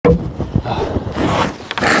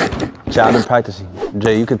Jay, I've been practicing.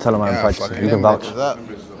 Jay, you can tell him I've been practicing. You can vouch.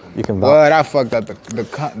 You can vouch. Well, I fucked up the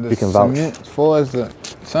you can vouch. As far as the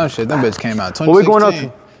some shit, them bitch came out 2016. What we going up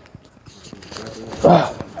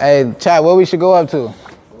to? Hey, chat, what we should go up to?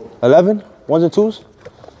 11? Ones and twos?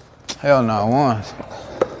 Hell no, ones.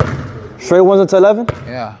 Straight ones until 11?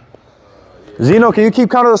 Yeah. Zeno, can you keep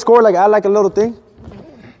count of the score? Like, add like a little thing?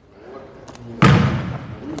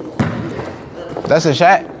 That's a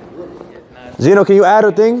chat. Zeno, can you add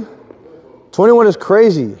a thing? 21 is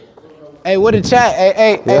crazy. Hey, what a chat?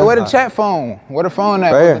 Hey, what a chat phone? What a phone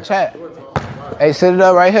at? Right here. What a chat? Hey, set it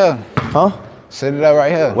up right here. Huh? Set it up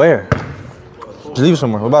right here. Where? Just leave it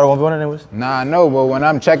somewhere. What about a 1v1 anyways? Nah, I know, but when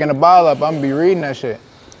I'm checking the ball up, I'm gonna be reading that shit.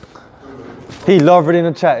 He love reading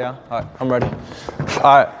the chat, yeah? All right, I'm ready.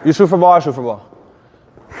 All right, you shoot for ball, I shoot for ball.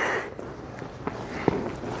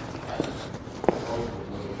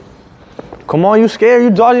 Come on, you scared? You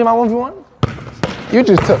dodging my 1v1? You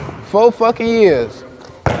just took 4 fucking years.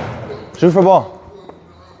 Shoot for ball.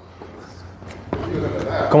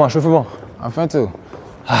 Come on, shoot for ball. I'm finna.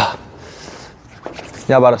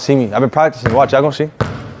 Y'all about to see me. I've been practicing. Watch, y'all gonna see.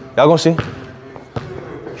 Y'all gonna see.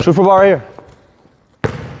 Shoot for ball right here.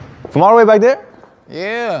 From all the way back there?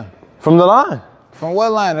 Yeah. From the line. From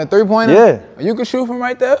what line? The 3-pointer? Yeah. You can shoot from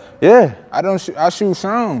right there? Yeah. I don't shoot. I shoot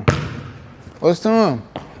some. What's to him?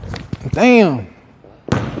 Damn.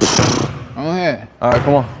 Go ahead. All right,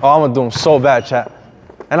 come on. Oh, I'm gonna do them so bad, chat.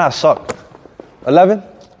 And I suck. 11?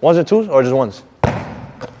 Ones and twos or just ones?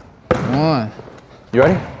 One. You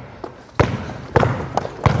ready?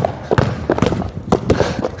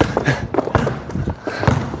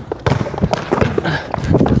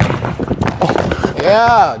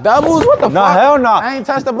 Yeah, doubles? What the fuck? Nah, hell nah. I ain't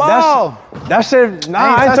touched the ball. That shit, nah,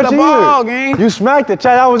 I ain't touching the ball, either. Gang. You smacked it,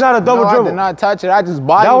 Chad. That was not a double dribble. I did not touch it. I just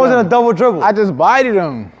bited him. That wasn't a double dribble. I just bited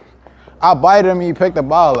him. I bited him and he picked the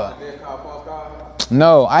ball up.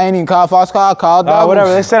 No, I ain't even called false call. I called doubles.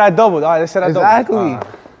 Whatever. They said I doubled. All right, they said I doubled. Exactly.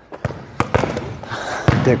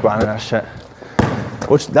 Dick riding that shit.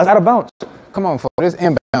 Which, that's out of bounds. Come on, fuck. This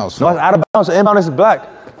inbounds. No, it's out of bounds. The inbound is black.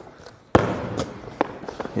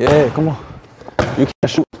 Yeah, come on. You can't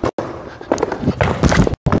shoot.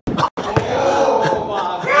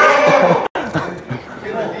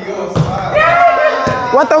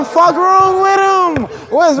 What the fuck wrong with him?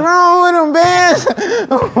 What's wrong with him, Ben?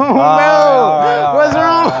 What's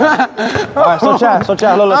wrong? All right, so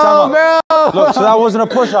chat, look, let's time out. Look, so that wasn't a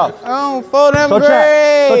push-off. Oh, for them so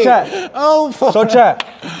great. So chat. Oh, for So chat,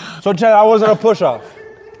 that wasn't a push-off.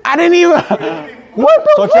 I didn't even. What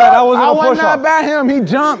the so fuck? Chat, that wasn't a push-off. I was not by him. He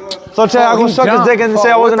jumped. So chat, I'm gonna suck his dick and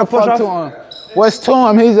say I wasn't a push-off. What's to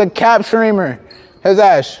him? He's a cap streamer. His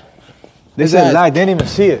ass. They said lag. They didn't even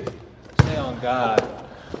see it. Say on God.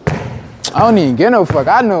 I don't even get no fuck.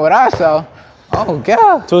 I know what I saw. Oh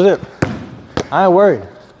God. So zip. I ain't worried.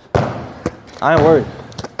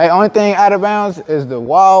 Hey, only thing out of bounds is the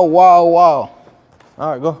wall. All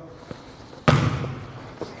right, go.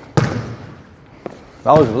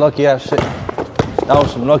 That was lucky ass shit. That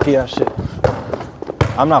was some lucky ass shit.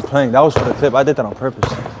 I'm not playing. That was for the clip. I did that on purpose.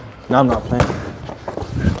 No, I'm not playing.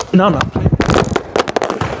 No, I'm not playing.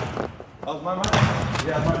 That was my mind.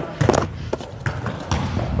 Yeah, mine.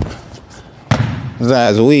 His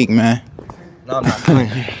ass weak, man. No, I'm not playing.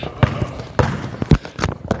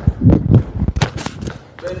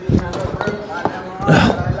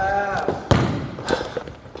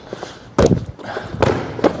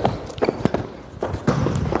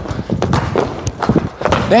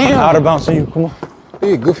 Damn. Out of bounds on you. Come on.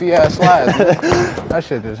 These goofy ass slides. That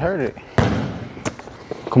shit just hurt it.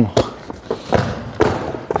 Come on.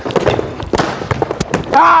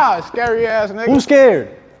 Ah, scary ass nigga. Who's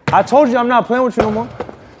scared? I told you I'm not playing with you no more.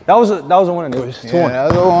 That was a one anyways. 2-1. Yeah,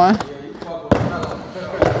 that was a one.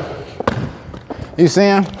 You see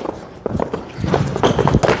him?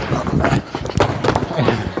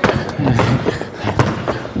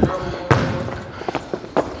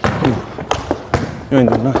 You ain't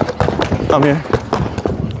doing nothing. I'm here.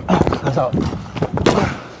 That's out.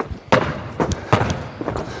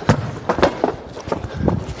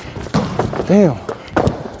 Damn.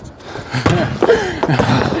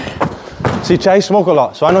 See, Chai smoke a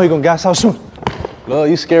lot, so I know he gonna gas out soon. Look,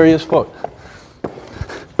 you scary as fuck.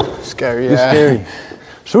 Scary, you scary.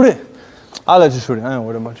 Shoot it. I'll let you shoot it. I ain't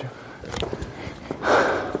worried about you.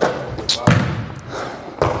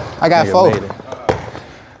 I got 4.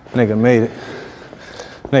 Nigga made it.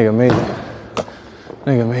 Nigga made it.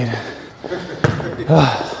 Nigga made it.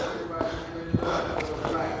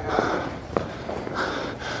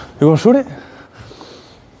 You gonna shoot it?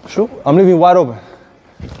 Shoot. I'm leaving you wide open.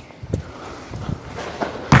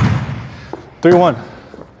 3-1.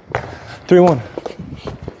 3-1.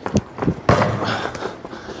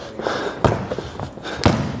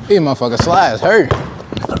 These motherfucking slides hurt.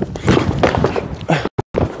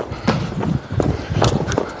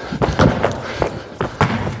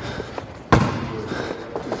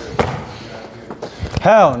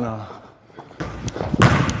 Hell no.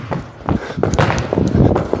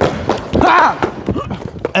 Ah!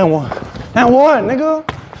 And one, nigga.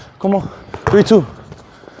 Come on, 3-2.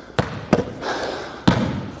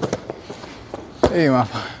 Hey,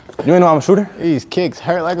 motherfucker. You ain't know I'm a shooter? These kicks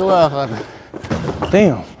hurt like a motherfucker.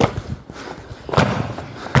 Damn.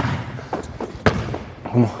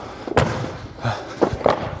 Come on.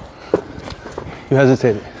 You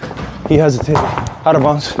hesitated. He hesitated. Out of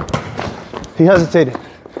bounds. He hesitated.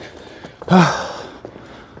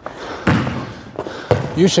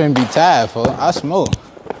 You shouldn't be tired, fool. I smoke.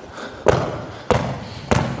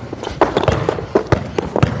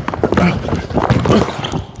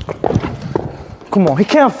 Come on, he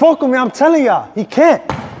can't fuck with me, I'm telling y'all. He can't.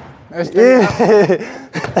 Yeah.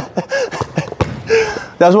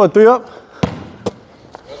 That's what, 3 up?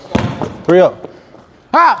 3 up.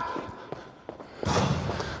 Ha!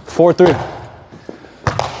 4-3.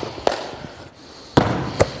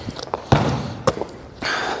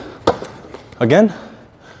 Again?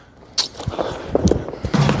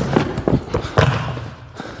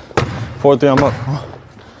 Four, 3, I'm up.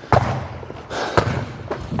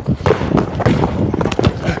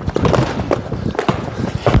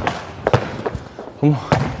 Come on.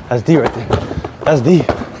 That's D right there. That's D.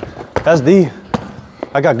 That's D.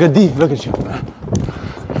 I got good D. Look at you.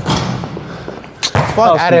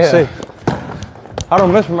 Fuck out of here. I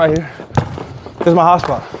don't miss from right here. This is my hot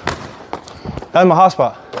spot. That's my hot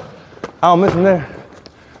spot. I don't miss from there.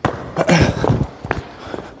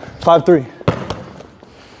 5-3.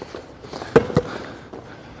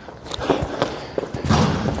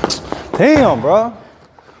 Damn, bro.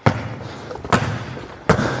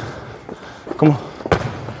 Come on.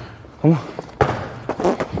 Come on.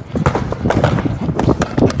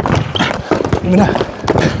 Give me that.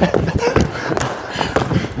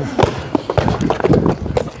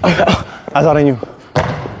 That's all I knew.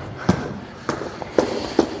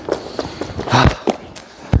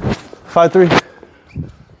 Five, 3.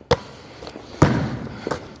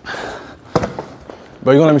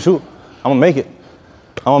 Bro, you gonna let me shoot? I'm gonna make it.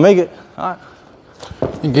 I'm gonna make it. All right.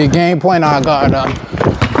 You get game point on guard up.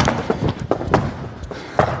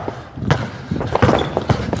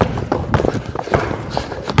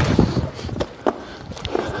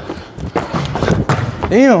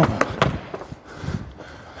 Damn.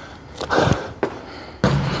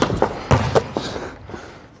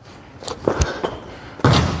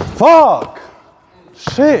 Fuck.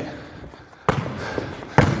 Shit.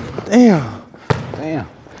 Damn. Damn.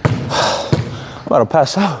 I'm about to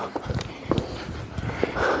pass out.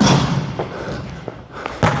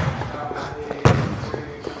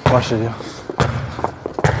 Watch it, yo.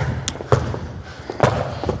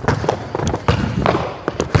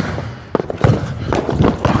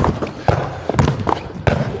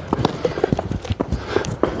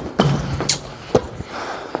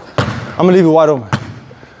 I'm gonna leave it wide open.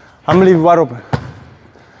 I'm gonna leave it wide open.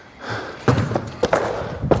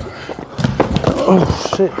 Oh,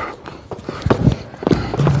 shit.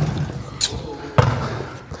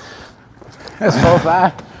 That's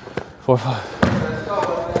 4-5. 4-5.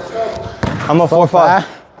 I'm a 4-5.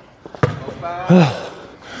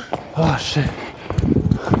 Oh, shit.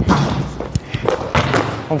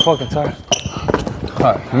 I'm fucking tired.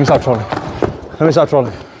 All right, let me stop trolling. Let me stop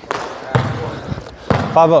trolling.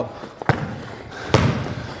 5 up.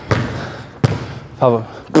 5 up.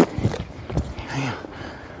 Damn.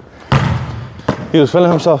 He was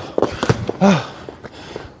feeling himself.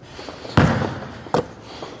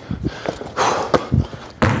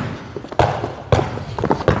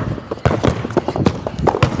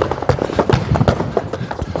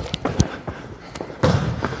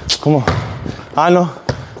 Come on. I know.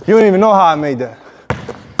 You don't even know how I made that.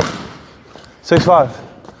 6-5.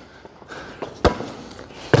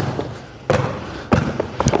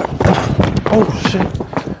 Oh, shit.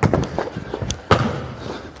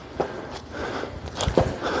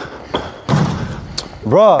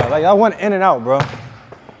 Bruh, like I went in and out, bro.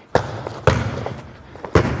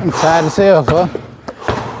 I'm tired as hell, bro.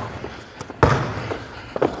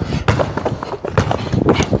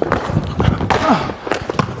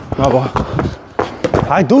 No, bro.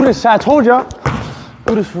 I do this, I told y'all.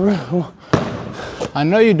 Do this for real. Come on. I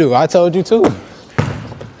know you do. I told you too.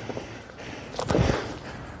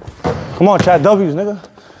 Come on, Chad W's, nigga.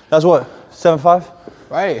 That's what, 7-5?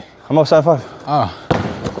 Right. I'm up 7-5. Oh,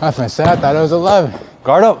 I finna say, I thought it was 11.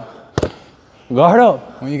 Guard up. Guard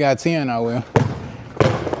up. When you got 10, I will.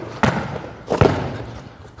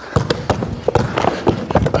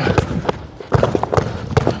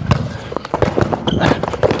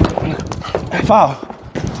 Foul.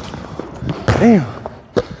 Damn.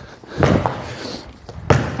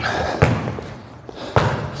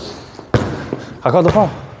 I called the foul.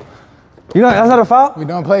 You know, that's not a foul? We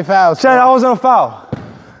don't play fouls. Chad, that wasn't a foul.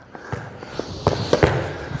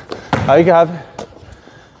 Oh, you can have it.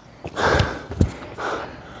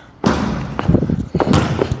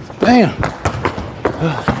 Damn.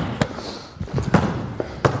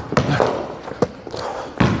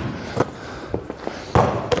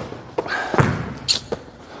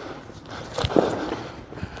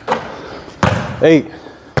 Eight.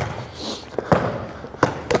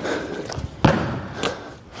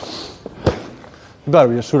 You better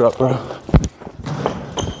be a shoot up, bro.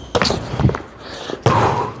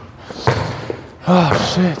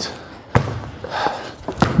 Oh, shit.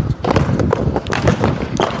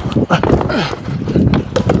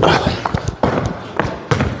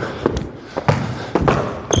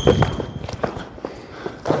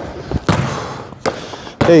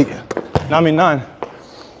 Eight. I mean 9.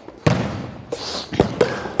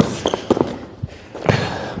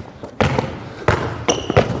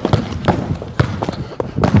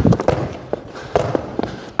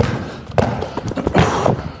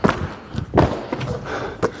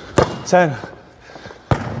 Ten.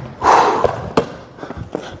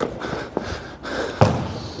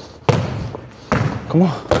 Come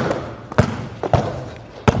on.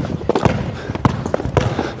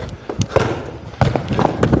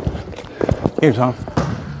 Here, Tom.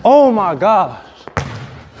 Oh my gosh.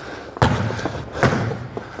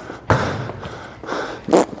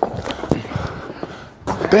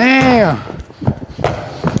 Damn.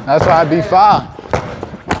 That's why I be foul.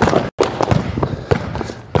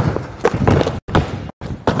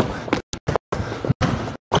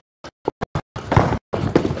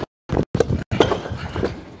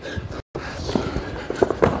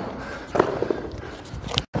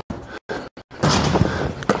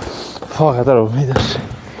 Fuck, I thought it was me this shit.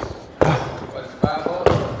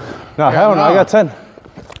 Nah, hell no, I got 10.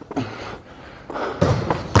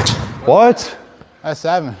 What? That's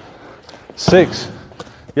 7. 6.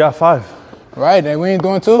 You got 5. Right, then we ain't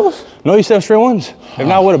doing 2s? No, you said straight 1s. If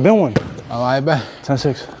not, it would have been 1. Oh, I bet.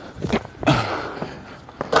 10-6.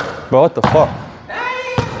 Bro, what the fuck?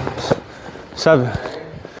 7. You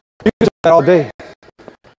can shoot that all day.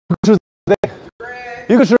 You can shoot that all day.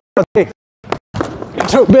 You can shoot that all day.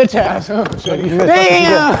 Your bitch ass. Huh?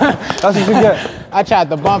 Damn! That's what you get. I tried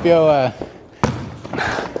to bump your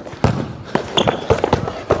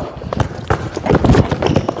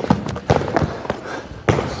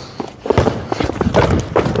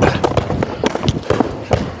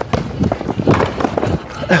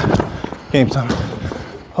Game time.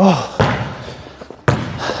 Oh.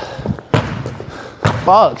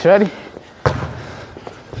 Fuck, ready? I'm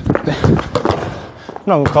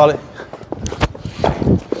not gonna call it.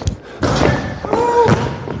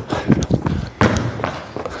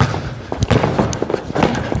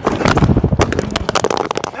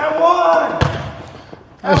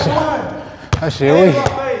 That shit weak.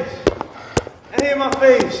 It hit my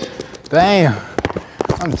face. Damn.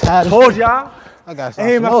 I'm tired of Told y'all. I got It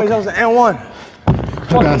hit my face. That was an N1. I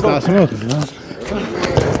gotta stop smoking, bro.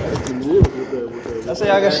 I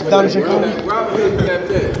say I got shit down in Chicago.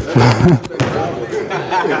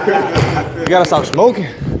 You gotta stop smoking.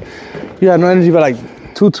 You had no energy, but like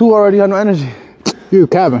 2-2 already. You had no energy. You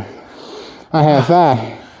capping. I had 5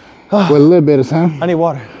 with a little bit of time. I need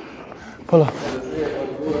water. Pull up.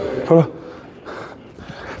 Pull up.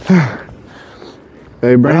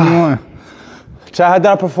 Hey, bring me one. Chad, how did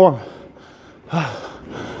I perform? Huh?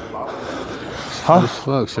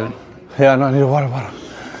 Fuck, shit. Yeah, no, I need a water bottle.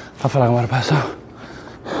 I feel like I'm about to pass out.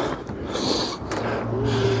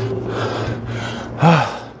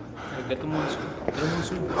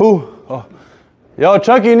 Who? Oh. Yo,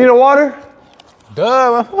 Chuckyy, you need a water?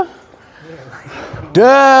 Duh, my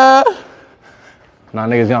Duh. Nah,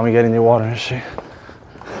 niggas got me getting your water and shit.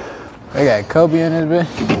 They got Kobe in this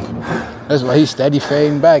bitch. That's why he's steady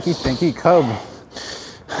fading back. He think he Kobe.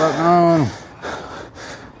 Fuck on.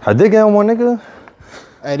 I did get one, nigga.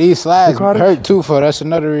 Hey, these slides hurt too, for that's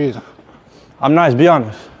another reason. I'm nice, be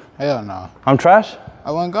honest. Hell no. I'm trash?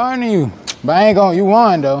 I wasn't guarding you. But I ain't gonna, you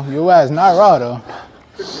won though. Your ass not raw though.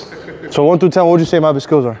 So 1 through 10, what would you say my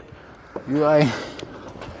skills are? You like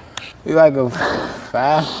a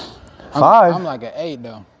 5. 5? I'm like an 8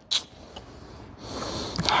 though.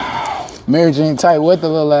 Mary Jane tight, what the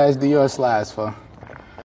little ass do your slides for?